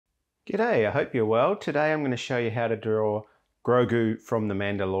G'day, I hope you're well. Today I'm going to show you how to draw Grogu from the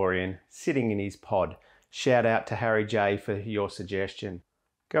Mandalorian sitting in his pod. Shout out to Harry J for your suggestion.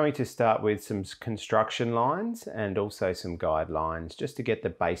 Going to start with some construction lines and also some guidelines just to get the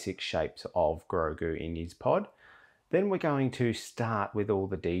basic shapes of Grogu in his pod. Then we're going to start with all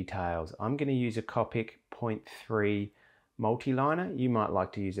the details. I'm going to use a Copic 0.3 multiliner. You might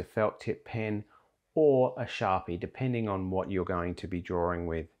like to use a felt tip pen or a Sharpie depending on what you're going to be drawing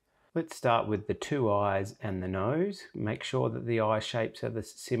with. Let's start with the two eyes and the nose. Make sure that the eye shapes are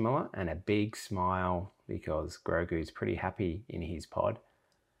similar and a big smile because Grogu's pretty happy in his pod.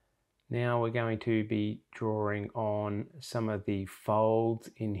 Now we're going to be drawing on some of the folds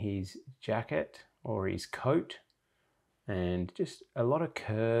in his jacket or his coat, and just a lot of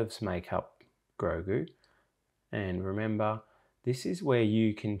curves make up Grogu. And remember, this is where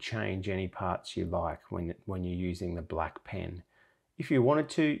you can change any parts you like when you're using the black pen. If you wanted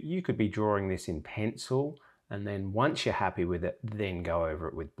to, you could be drawing this in pencil, and then once you're happy with it, then go over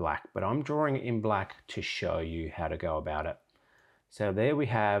it with black. But I'm drawing it in black to show you how to go about it. So there we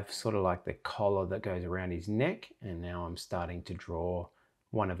have sort of like the collar that goes around his neck, and now I'm starting to draw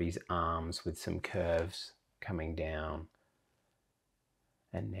one of his arms with some curves coming down.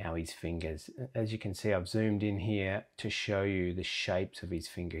 And now his fingers. As you can see, I've zoomed in here to show you the shapes of his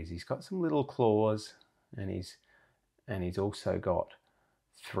fingers. He's got some little claws, and he's also got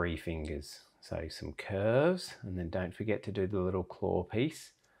 3 fingers. So some curves, and then don't forget to do the little claw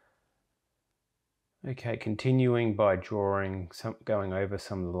piece. Okay, continuing by going over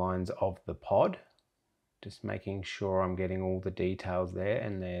some of the lines of the pod, just making sure I'm getting all the details there,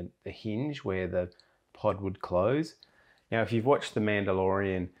 and the hinge where the pod would close. Now, if you've watched The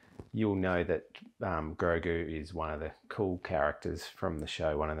Mandalorian, you'll know that Grogu is one of the cool characters from the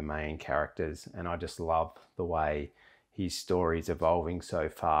show, one of the main characters, and I just love the way his story's evolving so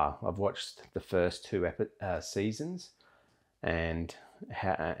far. I've watched the first 2 seasons, and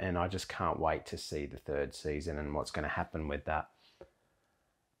I just can't wait to see the 3rd season and what's going to happen with that.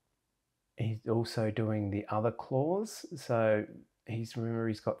 He's also doing the other claws, so remember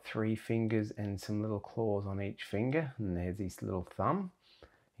he's got 3 fingers and some little claws on each finger, and there's his little thumb.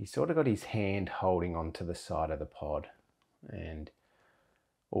 He's sort of got his hand holding onto the side of the pod, and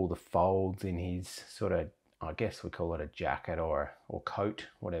all the folds in his sort of, I guess we call it a jacket or coat,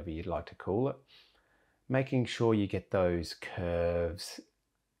 whatever you'd like to call it. Making sure you get those curves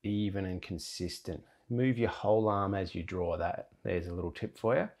even and consistent. Move your whole arm as you draw that. There's a little tip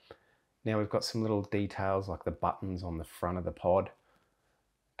for you. Now we've got some little details like the buttons on the front of the pod,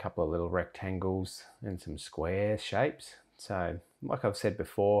 a couple of little rectangles and some square shapes. So like I've said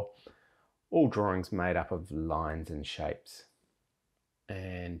before, all drawings made up of lines and shapes.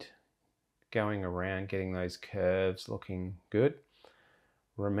 And going around getting those curves looking good.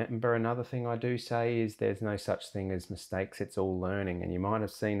 Remember, another thing I do say is there's no such thing as mistakes, it's all learning. And you might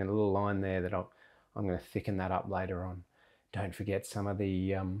have seen a little line there that I'm going to thicken that up later on. Don't forget some of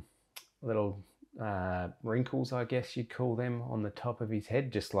the little wrinkles, I guess you'd call them, on the top of his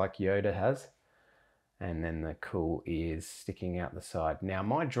head, just like Yoda has. And then the cool ears sticking out the side. Now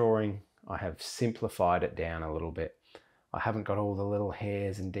my drawing, I have simplified it down a little bit. I haven't got all the little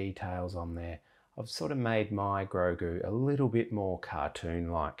hairs and details on there. I've sort of made my Grogu a little bit more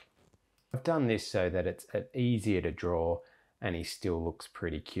cartoon-like. I've done this so that it's easier to draw, and he still looks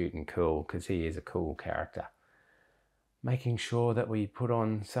pretty cute and cool because he is a cool character. Making sure that we put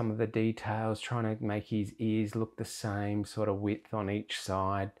on some of the details, trying to make his ears look the same sort of width on each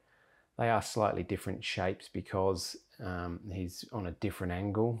side. They are slightly different shapes because he's on a different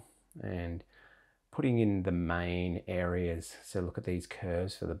angle, and putting in the main areas. So look at these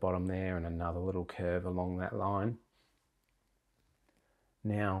curves for the bottom there, and another little curve along that line.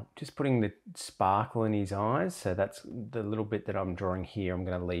 Now just putting the sparkle in his eyes. So that's the little bit that I'm drawing here. I'm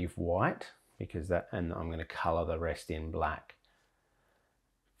going to leave white because and I'm going to color the rest in black.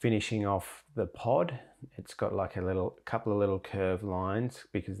 Finishing off the pod, it's got like a couple of little curved lines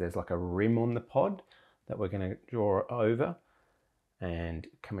because there's like a rim on the pod that we're going to draw over, and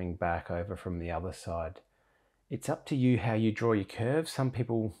coming back over from the other side. It's up to you how you draw your curves. Some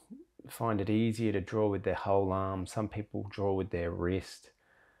people find it easier to draw with their whole arm. Some people draw with their wrist.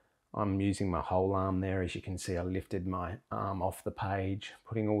 I'm using my whole arm there. As you can see, I lifted my arm off the page,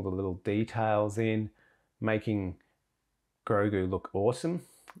 putting all the little details in, making Grogu look awesome.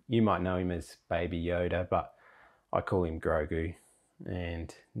 You might know him as Baby Yoda, but I call him Grogu.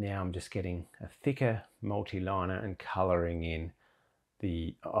 And now I'm just getting a thicker multi-liner and coloring in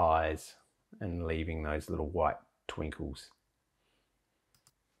the eyes and leaving those little white twinkles.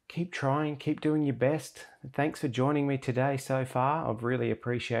 keep trying, keep doing your best. Thanks for joining me today so far. I've really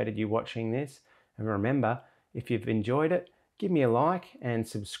appreciated you watching this. And remember, if you've enjoyed it, give me a like and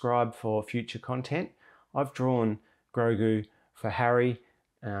subscribe for future content. I've drawn Grogu for Harry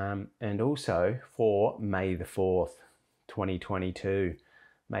and also for May the 4th, 2022.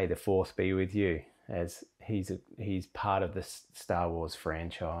 May the 4th be with you, as he's part of the Star Wars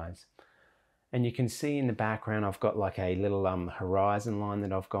franchise. And you can see in the background I've got like a little horizon line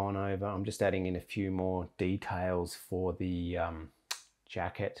that I've gone over. I'm just adding in a few more details for the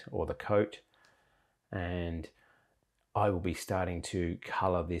jacket or the coat, and I will be starting to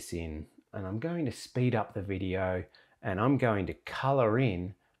color this in, and I'm going to speed up the video and I'm going to color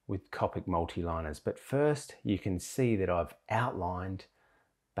in with Copic multi-liners. But first you can see that I've outlined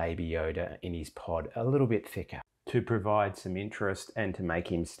Baby Yoda in his pod a little bit thicker to provide some interest and to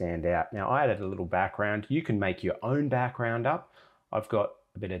make him stand out. Now I added a little background. You can make your own background up. I've got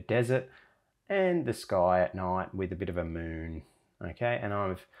a bit of desert and the sky at night with a bit of a moon, okay? And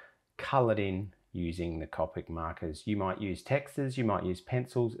I've colored in using the Copic markers. You might use textures, you might use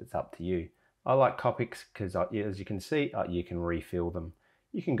pencils, it's up to you. I like Copics because, as you can see, you can refill them.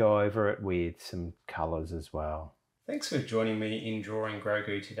 You can go over it with some colors as well. Thanks for joining me in drawing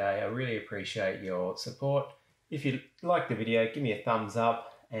Grogu today. I really appreciate your support. If you like the video, give me a thumbs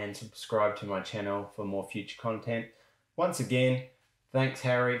up and subscribe to my channel for more future content. Once again, thanks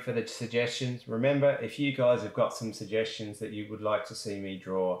Harry for the suggestions. Remember, if you guys have got some suggestions that you would like to see me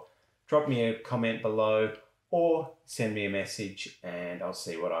draw, drop me a comment below or send me a message and I'll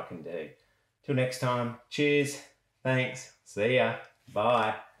see what I can do. Till next time, cheers, thanks, see ya,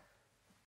 bye.